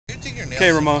paint your nails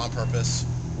Okay, Ramon. on purpose?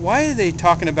 Why are they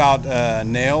talking about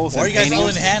nails Why are and you guys paintings?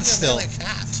 holding hands still? Like a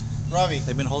cat. Robbie,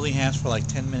 They've been holding hands for like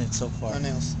 10 minutes so far. no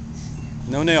nails.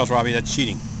 No nails, Robbie. That's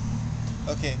cheating.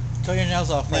 Okay. Cut your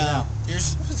nails off right now.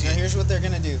 Here's what they're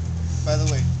gonna do. By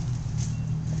the way.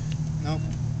 Nope.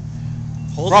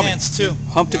 Hold Robbie, hands too.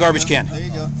 Hump the garbage can. There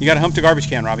you go. You got to hump the garbage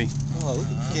can, Robbie. Oh, look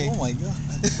at Okay. Oh my god.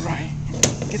 Right.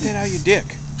 Get that out of your dick.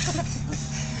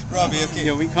 Robbie, okay.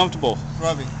 You'll be comfortable.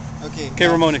 Robbie, okay. Okay,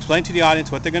 now, Ramon, explain to the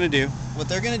audience what they're going to do. What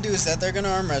they're gonna do is that they're gonna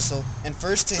arm wrestle, and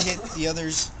first to hit the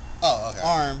other's Oh, okay.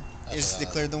 arm That's is what I-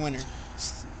 declared the winner.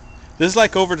 This is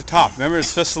like Over the Top. Remember his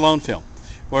Sylvester Stallone film,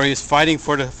 where he's fighting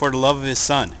for the love of his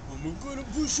son.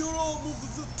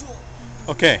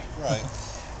 Okay. Right.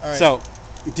 All right. So,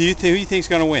 who do you think's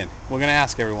going to win? We're going to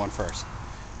ask everyone first.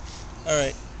 All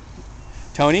right.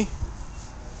 Tony.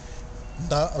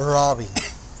 Not Robbie.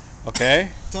 Okay.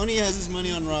 Tony has his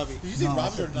money on Robbie. Did you say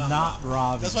Robbie or not? Not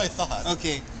Robbie. That's what I thought.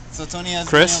 Okay. So Tony has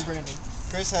Chris? his money on Brandon.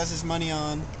 Chris has his money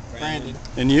on Brandon.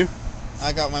 And you?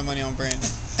 I got my money on Brandon.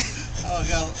 Oh,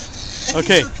 God.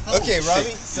 Okay. Okay, Robbie.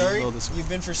 Sorry, Roll this way. you've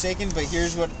been forsaken, but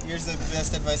here's the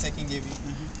best advice I can give you.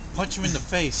 Punch him in the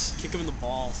face. Kick him in the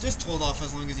balls. Just hold off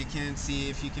as long as you can. See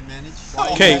if you can manage.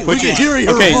 Okay. We Put can your. hear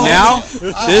your Okay. voice. Now,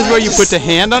 this is where you put the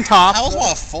hand on top. I always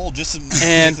want to fold just to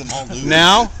And make them all loose.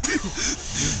 now,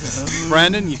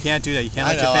 Brandon, you can't do that. You can't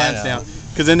I let your know, I fans know. down,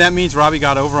 because then that means Robbie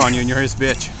got over on you and you're his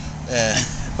bitch.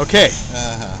 Okay.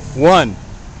 Uh-huh. 1,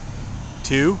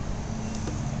 2.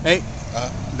 Hey.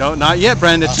 No, not yet,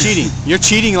 Brandon. That's cheating. You're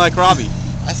cheating like Robbie.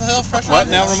 I thought that was pressure. What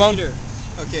now, Ramon?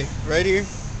 Okay, right here.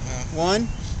 1,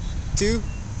 2,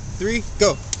 3,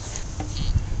 go.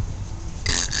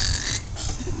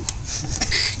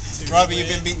 Robbie, you've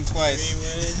been beaten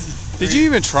twice. Did you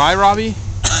even try, Robbie?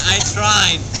 I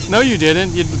tried. No, you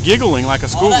didn't. You're giggling like a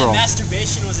All that schoolgirl.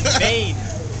 masturbation was in vain.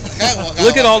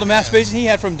 Look at all the masturbation he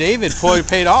had from David before he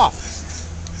paid off.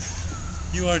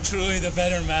 You are truly the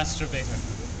better masturbator.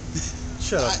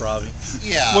 Shut up, Robbie.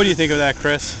 Yeah. What do you think of that,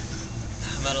 Chris?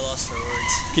 I'm at a loss for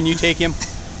words. Can you take him?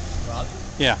 Robbie?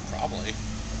 Yeah. Probably.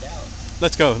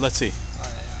 Let's go. Let's see.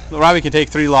 Robbie can take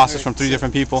 3 losses Alright, from 3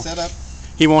 different people. Set up.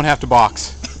 He won't have to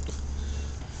box.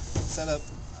 Set up.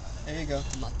 There you go.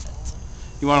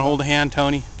 You want to hold a hand,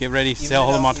 Tony? Get ready. Even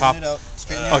Hold it him out, on top. even it out.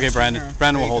 Straighten it out, Okay, straighten Brandon. it out.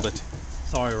 Brandon will There you hold go. it.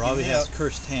 Sorry, Robbie Yeah. has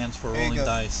cursed hands for There you rolling go.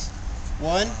 dice.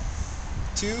 1,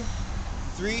 2,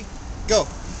 3, go.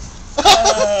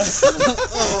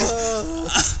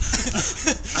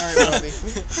 Alright, Robbie.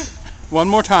 One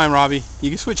more time, Robbie. You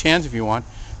can switch hands if you want.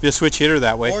 Be a switch hitter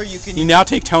that way. Or you can You now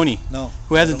take Tony, No.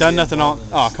 who hasn't done nothing all.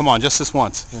 involved in this. Oh, come on, just this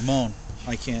once. Ramon,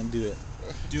 I can't do it.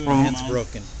 Do From- My hand's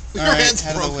broken. Alright, hand's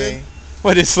out of the broken. way.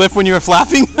 What, did it slip when you were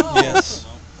flapping? Yes.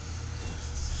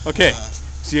 Okay,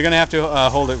 so you're gonna have to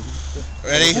hold it.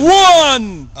 Ready?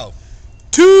 1, Oh.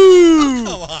 2,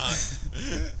 Come on.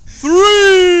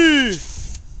 3.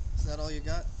 Is that all you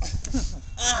got?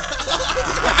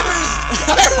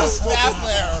 Snap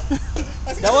there.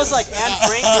 That was like Anne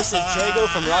Frank versus Jago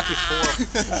from Rocky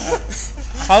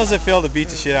 4. How does it feel to beat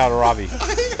the shit out of Robbie?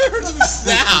 I heard him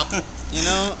snap. You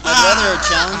know, I'd rather a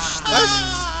challenge than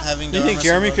having to Do you think arm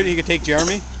Jeremy wrestle he could take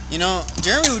Jeremy? Robbie. You know,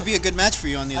 Jeremy would be a good match for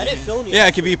you on the I other didn't hand. feel any. Yeah,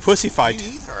 it could be a pussy fight.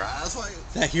 Me neither. That's why.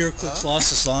 That hero cook's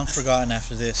loss is long forgotten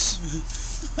after this.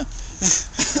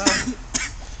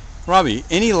 Robbie,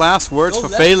 any last words Go for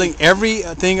lefty. failing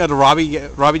everything of the Robbie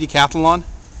Decathlon?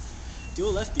 Do a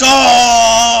lefty.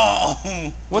 Go!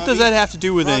 What does that have to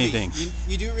do with Robbie, anything?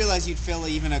 You do realize you'd fail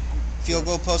even a field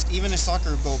goal post, even a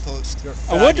soccer goal post.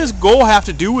 What does goal have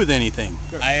to do with anything?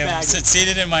 I have Faggot.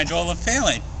 succeeded in my goal of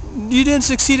failing. You didn't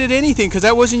succeed at anything because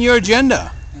that wasn't your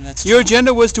agenda. And that's Your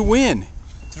agenda was to win.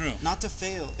 true. Not to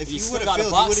fail. If You you still would have got a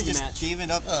failed, you would have boxing just match.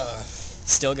 given up.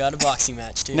 Still got a boxing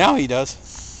match too. Now he does.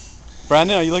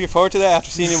 Brandon, are you looking forward to that after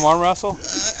seeing him arm wrestle?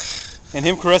 And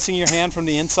him caressing your hand from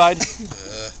the inside?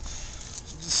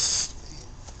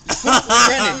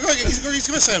 Brandon, He's going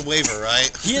to sign a waiver, right?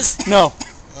 He is. No.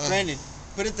 Brandon,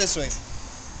 put it this way.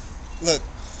 Look,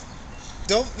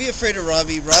 don't be afraid of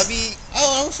Robbie. Robbie,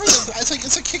 Oh, I'm afraid of,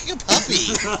 it's like kicking a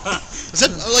puppy. It's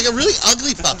like a really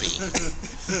ugly puppy.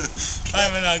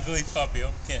 I'm an ugly puppy,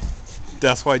 okay.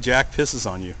 That's why Jack pisses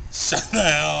on you. Shut the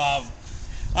hell up.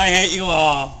 I hate you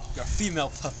all. You're a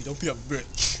female puppy. Don't be a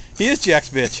bitch. He is Jack's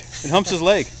bitch. It humps his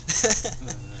leg.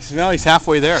 Now he's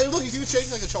halfway there. Hey, look, he's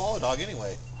shaped like a chihuahua dog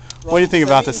anyway. What do you think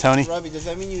about this, Tony? Robbie, does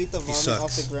that mean you eat the vomit sucks.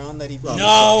 off the ground that he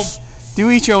No! Do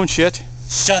you eat your own shit?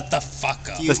 Shut the fuck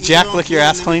up. Do you Does eat Jack your own lick your food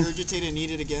ass and clean? then regurgitate and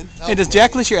eat it again? Hey, does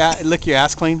Jack lick your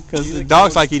ass clean? Because the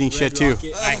dogs like eating shit too.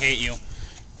 I hate you.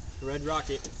 Red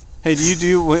Rocket. Hey, do you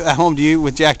do at home? Do you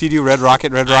with Jack? Do you do Red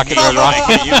Rocket, Red Rocket, Red I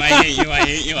Rocket? hate you, I hate you, I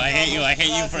hate you, I hate you, I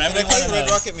hate you for Can I every play one of Red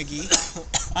those. Rocket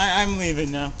McGee? I'm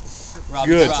leaving now. Robbie,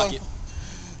 Good. Rocket.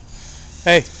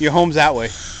 Hey, your home's that way.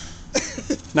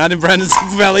 Not in Brandon's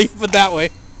belly, but that way.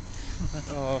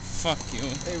 Oh, fuck you.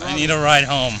 I need a ride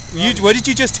home. What did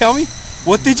you just tell me?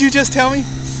 What did you just tell me?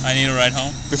 I need a ride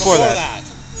home. Before that.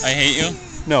 I hate you.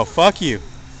 No, fuck you.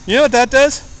 You know what that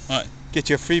does? What? Get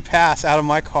you a free pass out of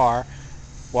my car,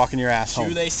 walking your ass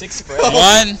home. 2-6 spread.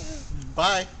 One.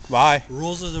 Bye. Bye.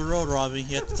 Rules of the road, Robbie.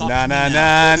 You have to talk Nah, to me nah,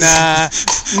 now. nah,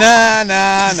 nah, nah,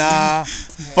 nah, nah.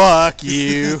 Fuck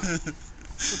you.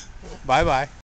 Bye-bye.